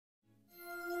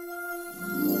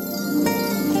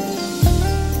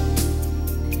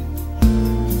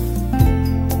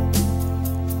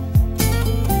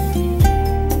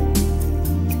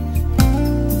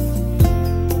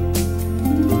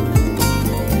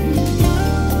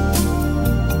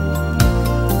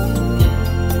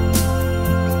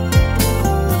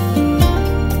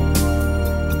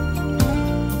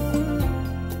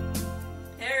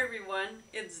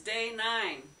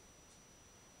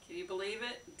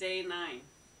day 9.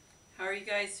 How are you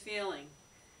guys feeling?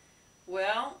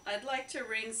 Well, I'd like to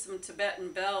ring some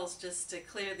Tibetan bells just to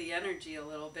clear the energy a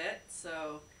little bit.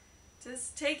 So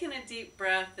just taking a deep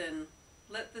breath and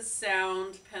let the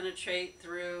sound penetrate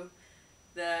through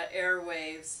the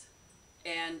airwaves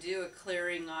and do a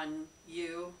clearing on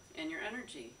you and your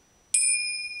energy.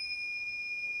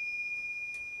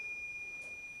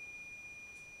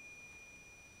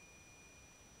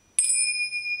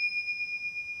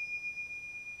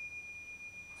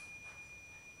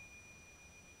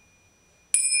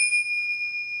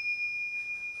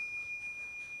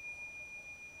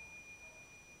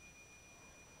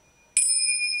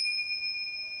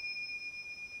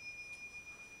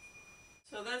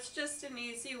 So that's just an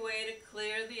easy way to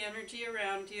clear the energy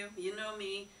around you. You know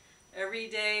me, every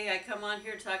day I come on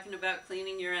here talking about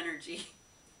cleaning your energy.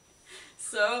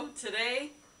 So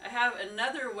today I have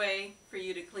another way for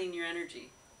you to clean your energy.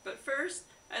 But first,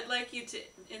 I'd like you to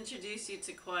introduce you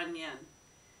to Kuan Yin.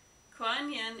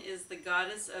 Kuan Yin is the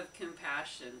goddess of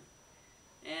compassion,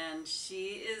 and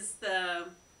she's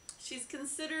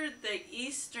considered the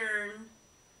Eastern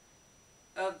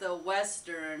of the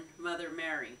Western Mother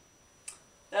Mary.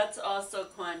 That's also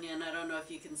Kuan Yin. I don't know if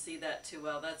you can see that too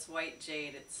well. That's white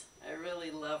jade. I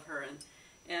really love her.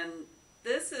 And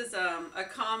this is a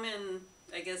common,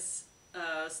 I guess,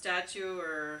 statue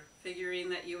or figurine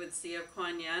that you would see of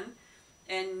Kuan Yin.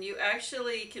 And you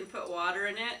actually can put water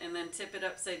in it and then tip it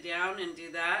upside down and do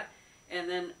that. And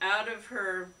then out of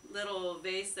her little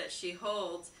vase that she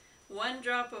holds, one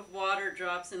drop of water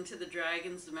drops into the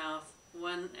dragon's mouth,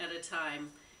 one at a time.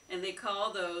 And they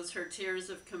call those her tears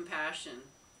of compassion.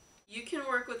 You can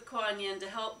work with Kuan Yin to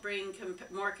help bring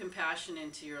more compassion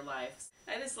into your life.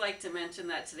 I just like to mention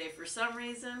that today for some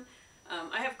reason.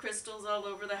 I have crystals all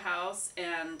over the house,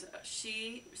 and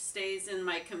she stays in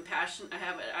my compassion. I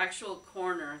have an actual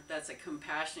corner that's a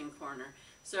compassion corner.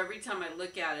 So every time I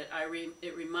look at it,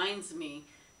 it reminds me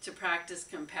to practice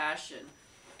compassion.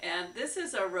 And this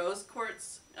is a rose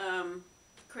quartz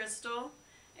crystal,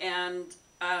 and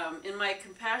in my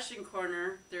compassion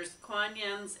corner, there's Kuan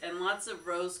Yin's and lots of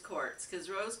rose quartz, because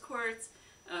rose quartz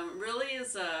really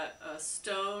is a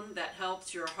stone that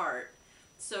helps your heart.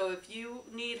 So if you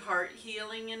need heart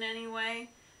healing in any way,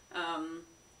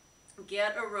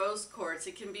 get a rose quartz.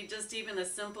 It can be just even a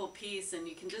simple piece, and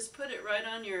you can just put it right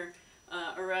on your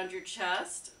around your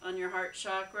chest, on your heart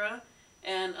chakra,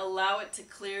 and allow it to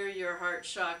clear your heart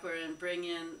chakra and bring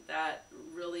in that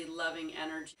really loving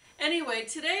energy. Anyway,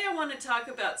 today I want to talk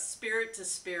about spirit to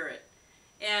spirit.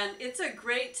 And it's a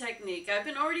great technique. I've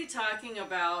been already talking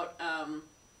about,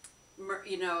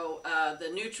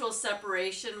 the neutral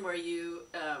separation, where you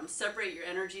separate your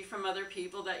energy from other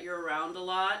people that you're around a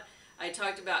lot. I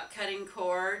talked about cutting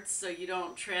cords so you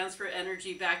don't transfer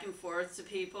energy back and forth to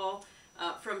people,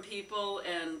 from people,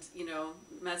 and,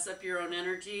 mess up your own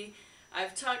energy.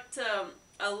 I've talked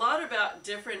a lot about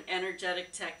different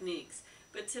energetic techniques,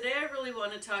 but today I really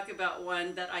want to talk about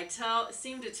one that I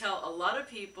seem to tell a lot of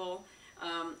people,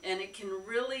 and it can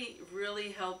really,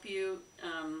 really help you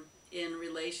in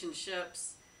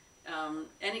relationships,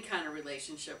 any kind of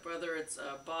relationship, whether it's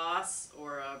a boss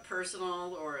or a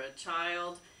personal or a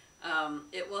child.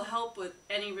 It will help with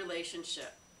any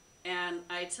relationship, and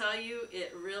I tell you,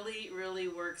 it really, really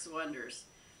works wonders.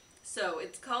 So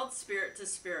it's called Spirit to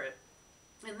Spirit.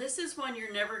 And this is one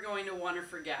you're never going to want to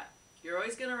forget. You're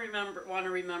always going to want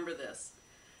to remember this.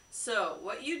 So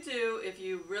what you do if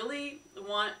you really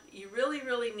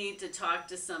need to talk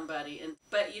to somebody,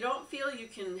 but you don't feel you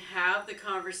can have the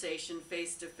conversation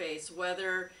face to face,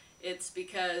 whether it's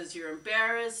because you're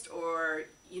embarrassed or,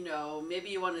 maybe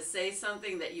you want to say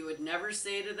something that you would never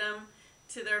say to them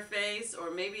to their face, or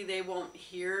maybe they won't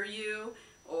hear you,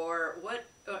 or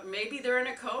maybe they're in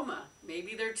a coma,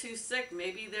 maybe they're too sick,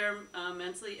 maybe they're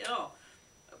mentally ill.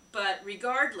 But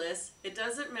regardless, it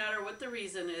doesn't matter what the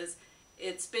reason is.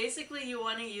 It's basically you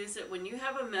want to use it when you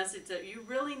have a message that you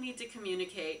really need to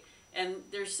communicate, and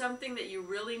there's something that you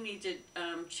really need to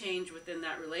change within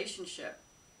that relationship.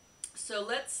 So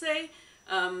let's say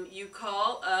you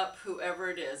call up whoever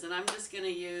it is, and I'm just going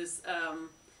to use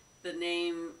the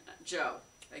name Joe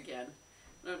again.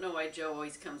 I don't know why Joe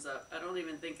always comes up. I don't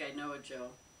even think I know a Joe.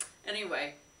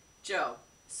 Anyway, Joe.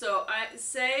 So I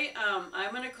say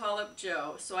I'm going to call up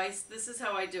Joe. So this is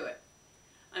how I do it.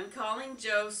 I'm calling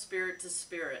Joe spirit to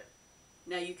spirit.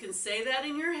 Now you can say that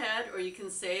in your head, or you can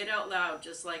say it out loud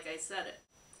just like I said it.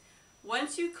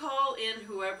 Once you call in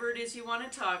whoever it is you want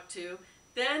to talk to,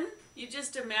 then you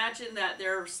just imagine that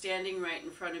they're standing right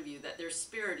in front of you, that their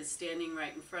spirit is standing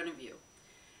right in front of you.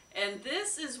 And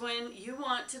this is when you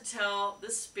want to tell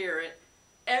the spirit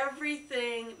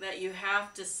everything that you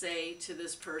have to say to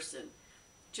this person.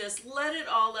 Just let it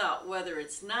all out, whether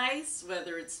it's nice,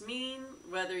 whether it's mean,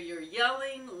 whether you're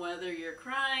yelling, whether you're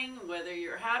crying, whether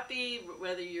you're happy,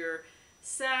 whether you're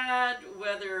sad,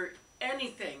 whether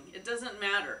anything. It doesn't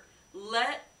matter.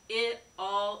 Let it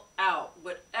all out.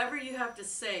 Whatever you have to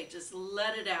say, just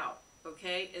let it out,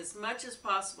 okay? As much as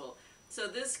possible. So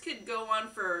this could go on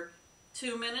for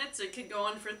 2 minutes. It could go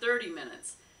on for 30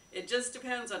 minutes. It just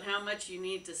depends on how much you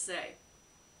need to say.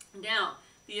 Now,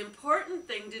 the important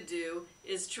thing to do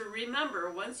is to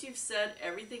remember, once you've said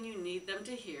everything you need them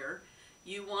to hear,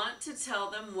 you want to tell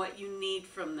them what you need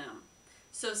from them.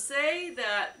 So say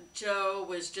that Joe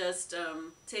was just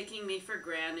taking me for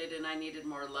granted and I needed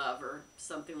more love or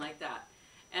something like that.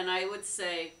 And I would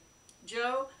say,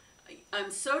 Joe,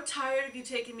 I'm so tired of you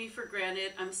taking me for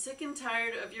granted. I'm sick and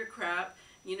tired of your crap.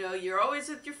 You know, you're always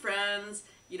with your friends.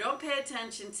 You don't pay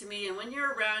attention to me. And when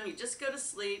you're around, you just go to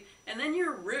sleep. And then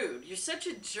you're rude. You're such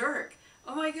a jerk.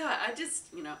 Oh my God,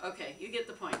 okay, you get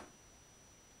the point.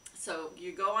 So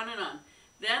you go on and on.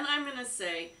 Then I'm going to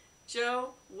say, Joe,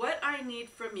 what I need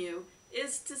from you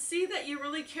is to see that you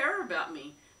really care about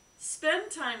me.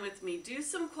 Spend time with me. Do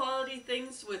some quality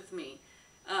things with me.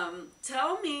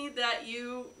 Tell me that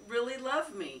you really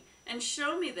love me and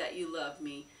show me that you love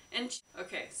me. And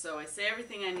okay, so I say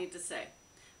everything I need to say.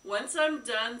 Once I'm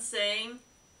done saying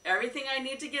everything I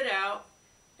need to get out,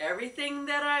 everything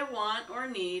that I want or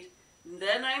need,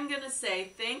 then I'm going to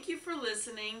say thank you for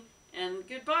listening and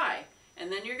goodbye.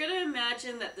 And then you're going to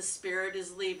imagine that the spirit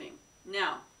is leaving.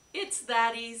 Now, it's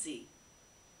that easy.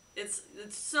 It's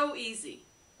so easy.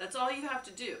 That's all you have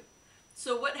to do.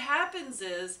 So what happens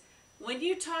is, when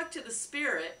you talk to the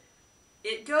spirit,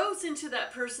 it goes into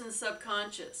that person's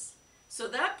subconscious. So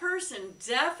that person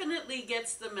definitely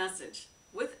gets the message.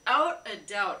 Without a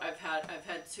doubt, I've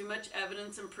had too much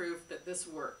evidence and proof that this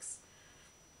works.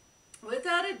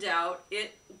 Without a doubt,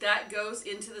 that goes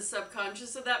into the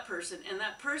subconscious of that person, and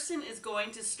that person is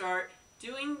going to start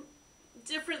doing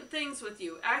different things with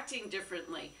you, acting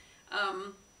differently.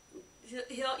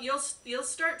 You'll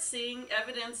start seeing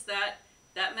evidence that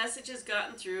that message has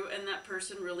gotten through and that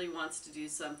person really wants to do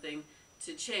something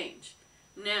to change.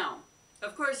 Now,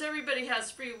 of course, everybody has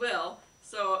free will,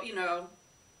 so,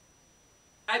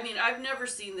 I've never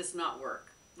seen this not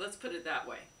work. Let's put it that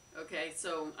way. Okay,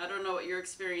 so I don't know what your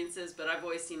experience is, but I've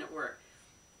always seen it work.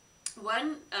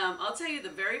 I'll tell you the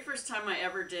very first time I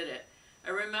ever did it. I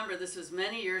remember this was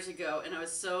many years ago, and I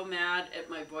was so mad at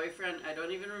my boyfriend. I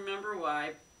don't even remember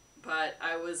why, but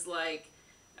I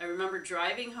remember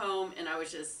driving home, and I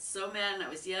was just so mad, and I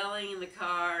was yelling in the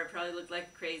car. I probably looked like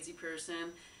a crazy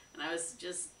person, and I was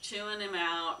just chewing him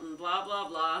out, and blah, blah,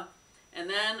 blah. And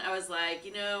then I was like,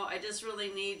 I just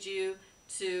really need you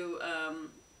to,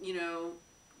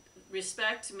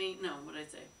 respect me. No, what did I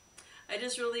say? I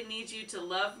just really need you to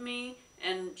love me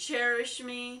and cherish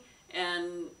me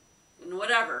and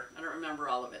whatever. I don't remember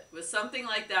all of it. It was something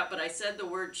like that, but I said the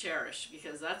word cherish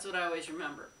because that's what I always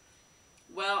remember.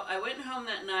 Well, I went home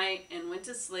that night and went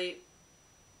to sleep.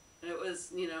 It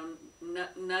was,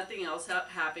 nothing else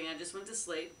happening. I just went to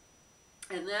sleep.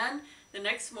 And then the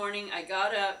next morning I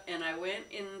got up and I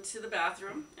went into the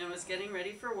bathroom and was getting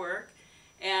ready for work.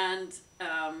 And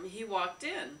he walked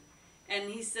in. And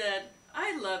he said,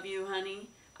 I love you, honey.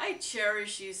 I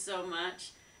cherish you so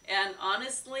much. And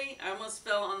honestly, I almost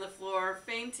fell on the floor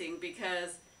fainting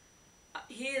because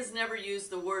he has never used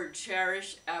the word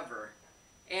cherish ever.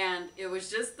 And it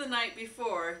was just the night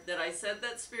before that I said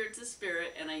that spirit to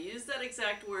spirit, and I used that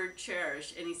exact word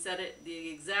cherish, and he said it the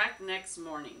exact next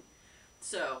morning.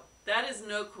 So that is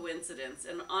no coincidence.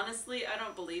 And honestly, I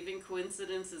don't believe in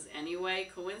coincidences anyway.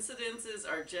 Coincidences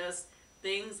are just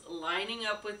things lining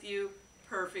up with you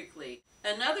perfectly.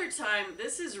 Another time,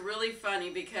 this is really funny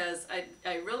because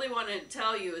I really want to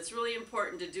tell you it's really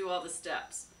important to do all the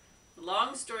steps.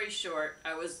 Long story short,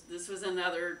 this was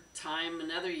another time,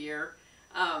 another year.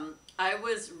 I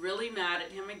was really mad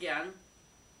at him again,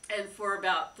 and for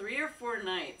about 3 or 4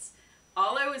 nights,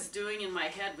 all I was doing in my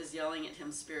head was yelling at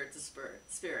him spirit to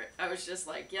spirit. I was just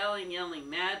like yelling,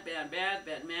 mad, bad,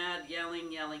 mad,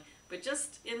 yelling, but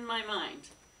just in my mind.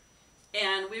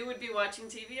 And we would be watching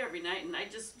TV every night, and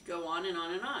I'd just go on and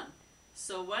on and on.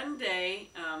 So one day,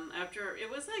 after, it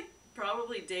was like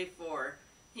probably day 4,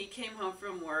 he came home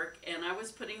from work, and I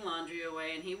was putting laundry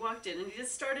away, and he walked in, and he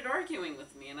just started arguing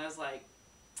with me, and I was like,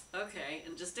 okay,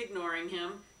 and just ignoring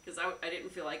him, because I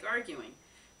didn't feel like arguing.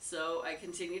 So I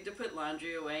continued to put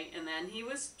laundry away, and then he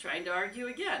was trying to argue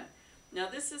again. Now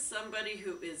this is somebody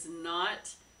who is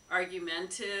not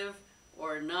argumentative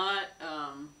or not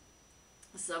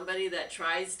somebody that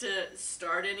tries to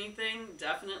start anything,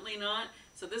 definitely not.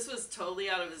 So this was totally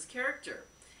out of his character.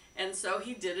 And so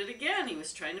he did it again. He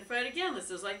was trying to fight again. This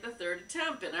was like the third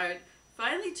attempt. And I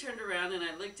finally turned around and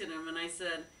I looked at him and I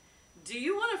said, "Do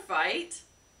you want to fight?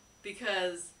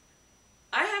 Because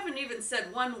I haven't even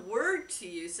said one word to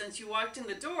you since you walked in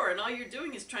the door, and all you're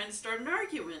doing is trying to start an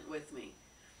argument with me."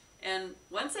 And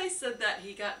once I said that,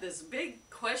 he got this big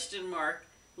question mark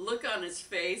look on his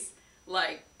face,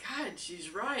 like, God, she's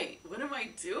right. What am I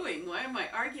doing? Why am I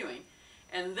arguing?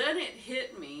 And then it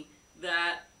hit me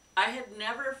that I had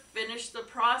never finished the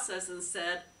process and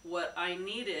said what I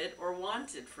needed or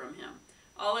wanted from him.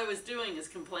 All I was doing is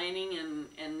complaining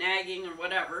and nagging or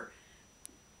whatever,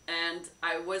 and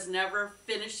I was never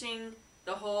finishing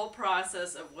the whole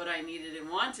process of what I needed and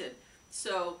wanted.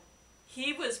 So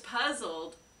he was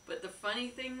puzzled, but the funny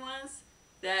thing was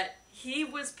that he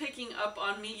was picking up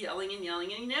on me yelling and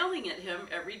yelling and yelling at him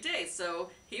every day. So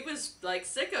he was like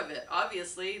sick of it.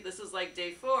 Obviously, this was like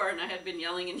day 4, and I had been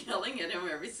yelling and yelling at him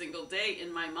every single day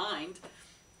in my mind.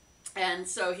 And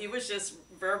so he was just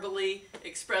verbally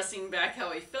expressing back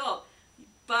how he felt.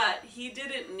 But he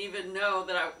didn't even know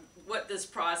that what this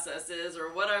process is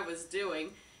or what I was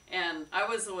doing. And I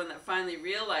was the one that finally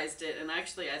realized it. And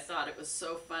actually, I thought it was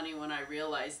so funny when I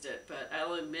realized it. But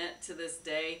I'll admit, to this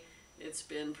day, it's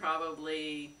been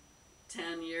probably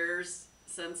 10 years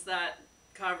since that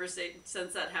conversation,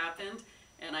 since that happened,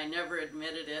 and I never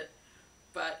admitted it.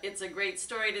 But it's a great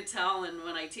story to tell, and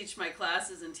when I teach my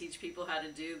classes and teach people how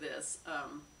to do this,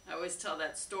 I always tell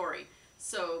that story.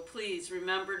 So please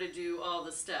remember to do all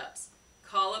the steps.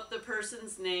 Call up the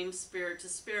person's name spirit to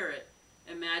spirit.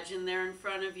 Imagine they're in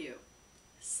front of you.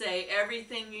 Say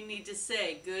everything you need to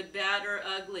say, good, bad, or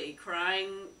ugly, crying,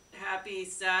 happy,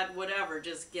 sad, whatever.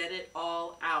 Just get it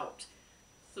all out.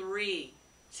 3,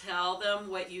 tell them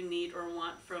what you need or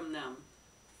want from them.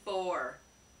 4,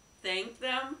 thank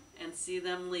them and see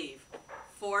them leave.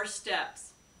 4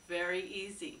 steps. Very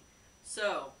easy.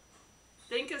 So,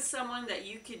 think of someone that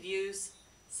you could use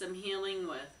some healing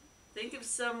with. Think of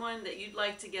someone that you'd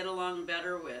like to get along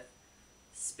better with.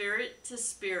 Spirit to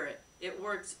spirit. It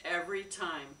works every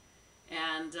time.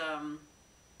 And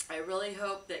I really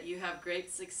hope that you have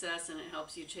great success and it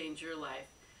helps you change your life.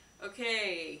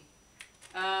 Okay,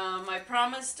 I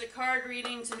promised a card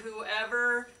reading to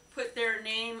whoever put their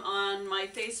name on my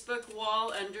Facebook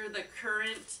wall under the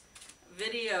current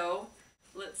video.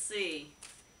 Let's see.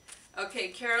 Okay,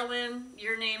 Carolyn,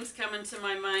 your name's coming to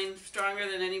my mind stronger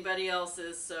than anybody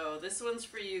else's, so this one's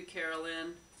for you,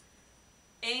 Carolyn.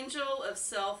 Angel of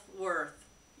self-worth.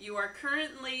 You are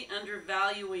currently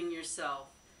undervaluing yourself.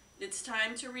 It's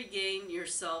time to regain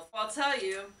yourself. I'll tell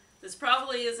you, this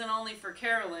probably isn't only for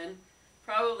Carolyn.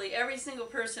 Probably every single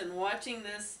person watching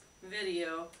this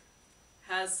video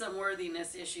has some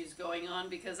worthiness issues going on,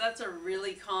 because that's a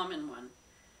really common one.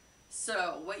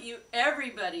 So what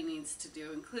everybody needs to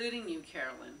do, including you,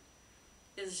 Carolyn,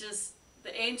 is just,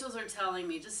 the angels are telling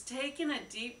me, just take in a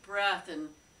deep breath and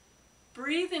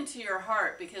breathe into your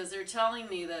heart, because they're telling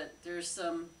me that there's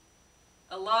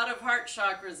a lot of heart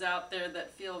chakras out there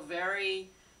that feel very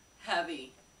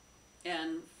heavy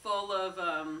and full of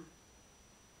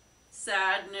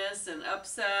sadness and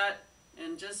upset,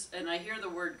 and I hear the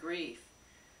word grief.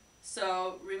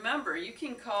 So remember, you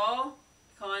can call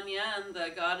Kuan Yin,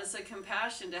 the goddess of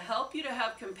compassion, to help you to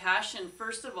have compassion,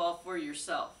 first of all, for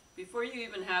yourself. Before you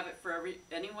even have it for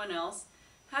anyone else,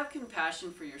 have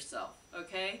compassion for yourself,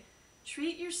 okay?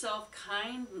 Treat yourself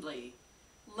kindly.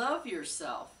 Love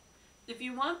yourself. If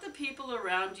you want the people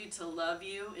around you to love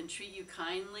you and treat you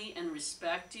kindly and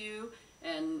respect you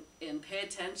and pay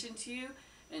attention to you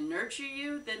and nurture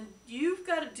you, then you've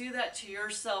got to do that to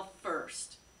yourself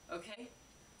first, okay?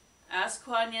 Ask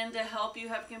Kuan Yin to help you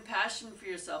have compassion for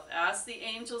yourself. Ask the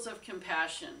angels of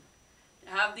compassion.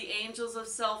 Have the angels of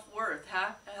self-worth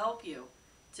help you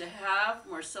to have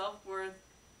more self-worth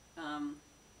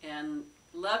and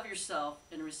love yourself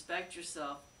and respect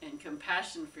yourself and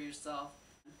compassion for yourself.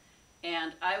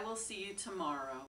 And I will see you tomorrow.